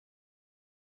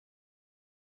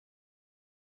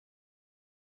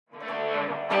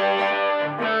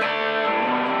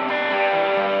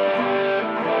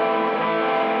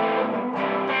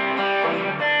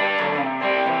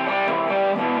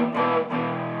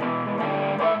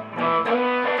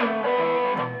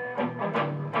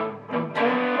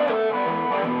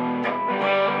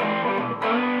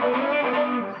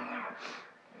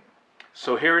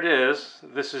So here it is.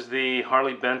 This is the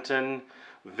Harley Benton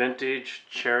vintage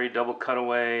cherry double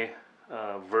cutaway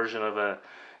version of a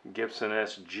Gibson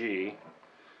SG.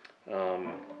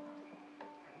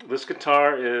 This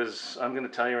guitar is, I'm going to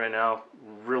tell you right now,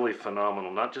 really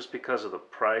phenomenal. Not just because of the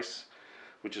price,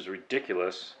 which is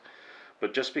ridiculous,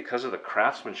 but just because of the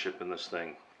craftsmanship in this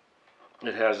thing.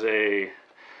 It has a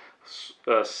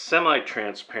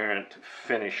semi-transparent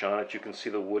finish on it. You can see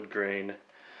the wood grain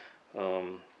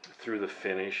through the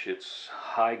finish. It's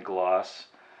high gloss.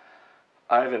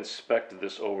 I've inspected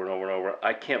this over and over and over.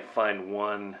 I can't find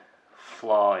one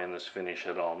flaw in this finish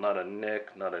at all. Not a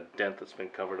nick, not a dent that's been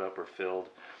covered up or filled.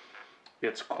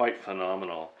 It's quite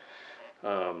phenomenal.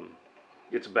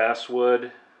 It's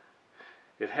basswood.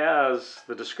 It has,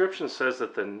 the description says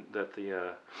that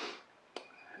the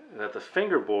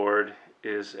fingerboard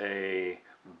is a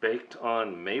baked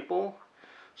on maple.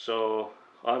 So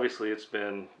obviously it's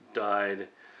been dyed,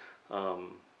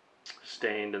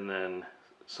 stained, and then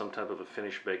some type of a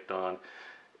finish baked on.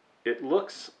 It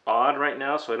looks odd right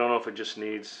now, so I don't know if it just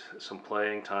needs some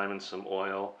playing time and some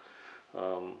oil,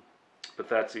 but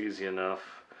that's easy enough.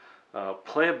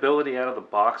 Playability out of the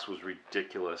box was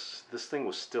ridiculous. This thing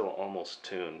was still almost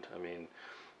tuned. I mean,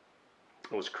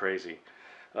 it was crazy.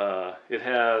 It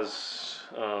has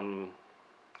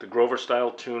the Grover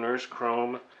style tuners,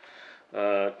 chrome,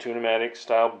 Tune-O-Matic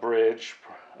style bridge,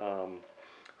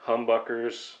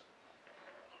 humbuckers,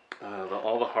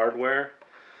 all the hardware.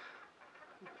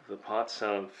 The pots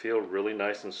feel really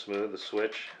nice and smooth. The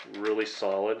switch, really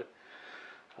solid.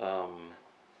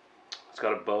 It's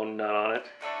got a bone nut on it.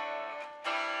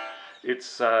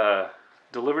 It's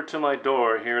delivered to my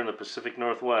door here in the Pacific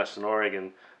Northwest in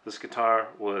Oregon. This guitar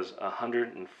was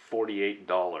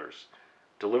 $148.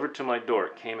 Delivered to my door.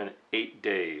 It came in 8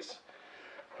 days.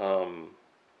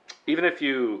 Even if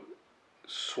you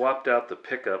swapped out the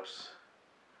pickups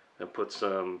and put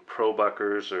some Pro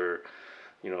Buckers or,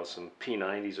 you know, some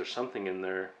P90s or something in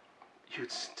there,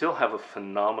 you'd still have a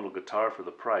phenomenal guitar for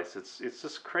the price. It's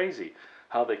just crazy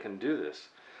how they can do this.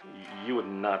 You would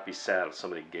not be sad if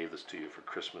somebody gave this to you for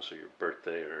Christmas or your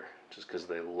birthday or just because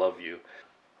they love you.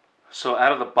 So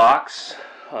out of the box,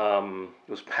 it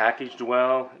was packaged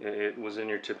well. It was in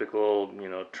your typical, you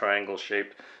know,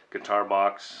 triangle-shaped guitar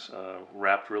box,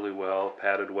 wrapped really well,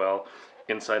 padded well.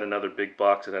 Inside another big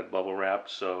box, it had bubble wrap,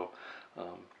 so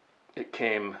it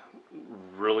came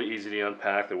really easy to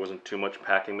unpack. There wasn't too much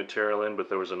packing material in, but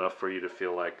there was enough for you to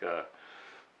feel like,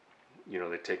 you know,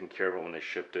 they'd taken care of it when they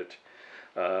shipped it.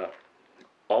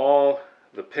 All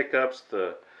the pickups,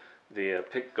 the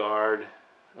pick guard,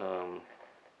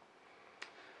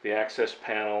 the access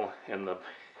panel, and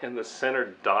the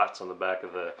center dots on the back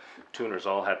of the tuners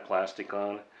all had plastic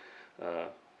on.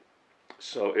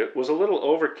 So it was a little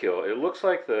overkill. It looks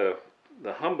like the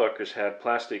humbuckers had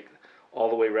plastic all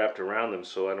the way wrapped around them,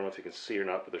 so I don't know if you can see or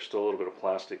not, but there's still a little bit of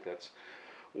plastic that's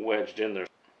wedged in there.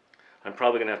 I'm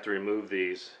probably going to have to remove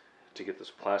these to get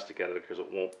this plastic out of it because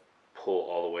it won't pull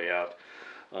all the way out.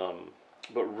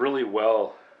 But really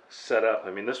well set up.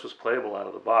 I mean, this was playable out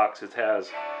of the box. It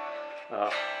has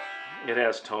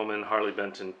Thomann Harley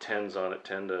Benton 10s on it,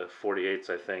 10 to 48s,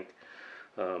 I think.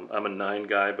 I'm a 9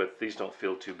 guy, but these don't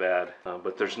feel too bad.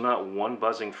 But there's not one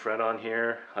buzzing fret on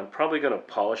here. I'm probably going to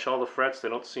polish all the frets. They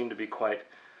don't seem to be quite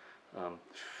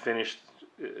finished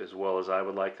as well as I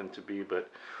would like them to be, but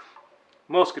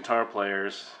most guitar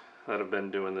players that have been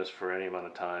doing this for any amount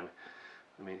of time,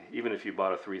 I mean, even if you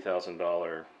bought a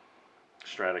 $3,000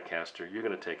 Stratocaster, you're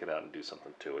going to take it out and do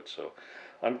something to it. So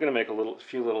I'm going to make a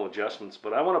few little adjustments,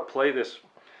 but I want to play this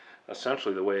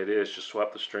essentially the way it is, just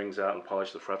swap the strings out and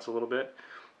polish the frets a little bit,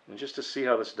 and just to see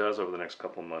how this does over the next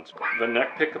couple of months. The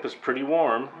neck pickup is pretty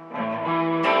warm,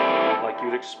 like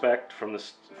you'd expect from a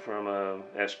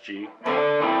SG.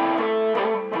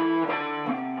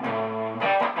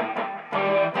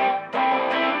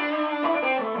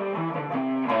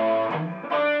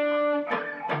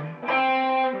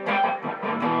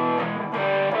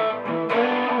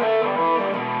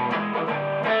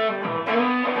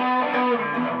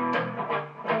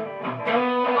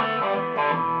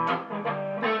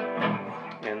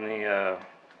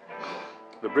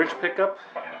 The bridge pickup,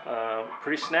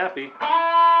 pretty snappy.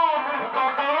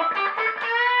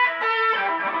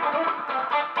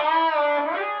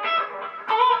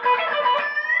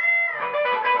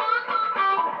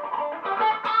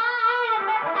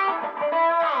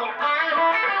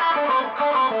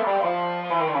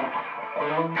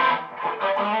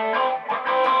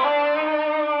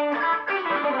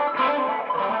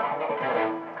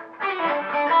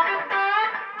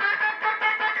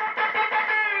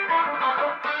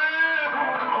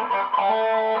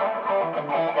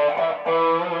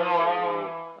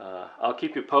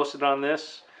 keep you posted on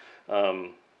this.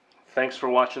 Thanks for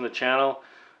watching the channel.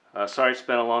 Sorry it's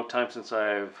been a long time since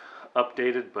I've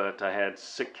updated, but I had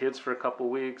sick kids for a couple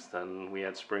weeks, then we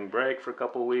had spring break for a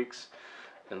couple weeks,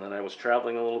 and then I was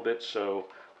traveling a little bit, so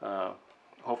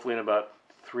hopefully in about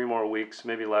 3 more weeks,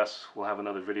 maybe less, we'll have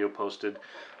another video posted.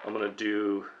 I'm going to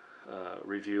do a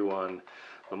review on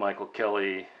the Michael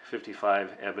Kelly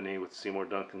 55 Ebony with Seymour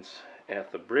Duncan's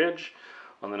at the bridge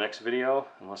on the next video,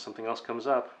 unless something else comes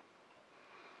up.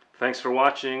 Thanks for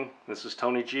watching. This is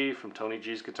Tony G from Tony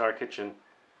G's Guitar Kitchen.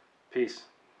 Peace.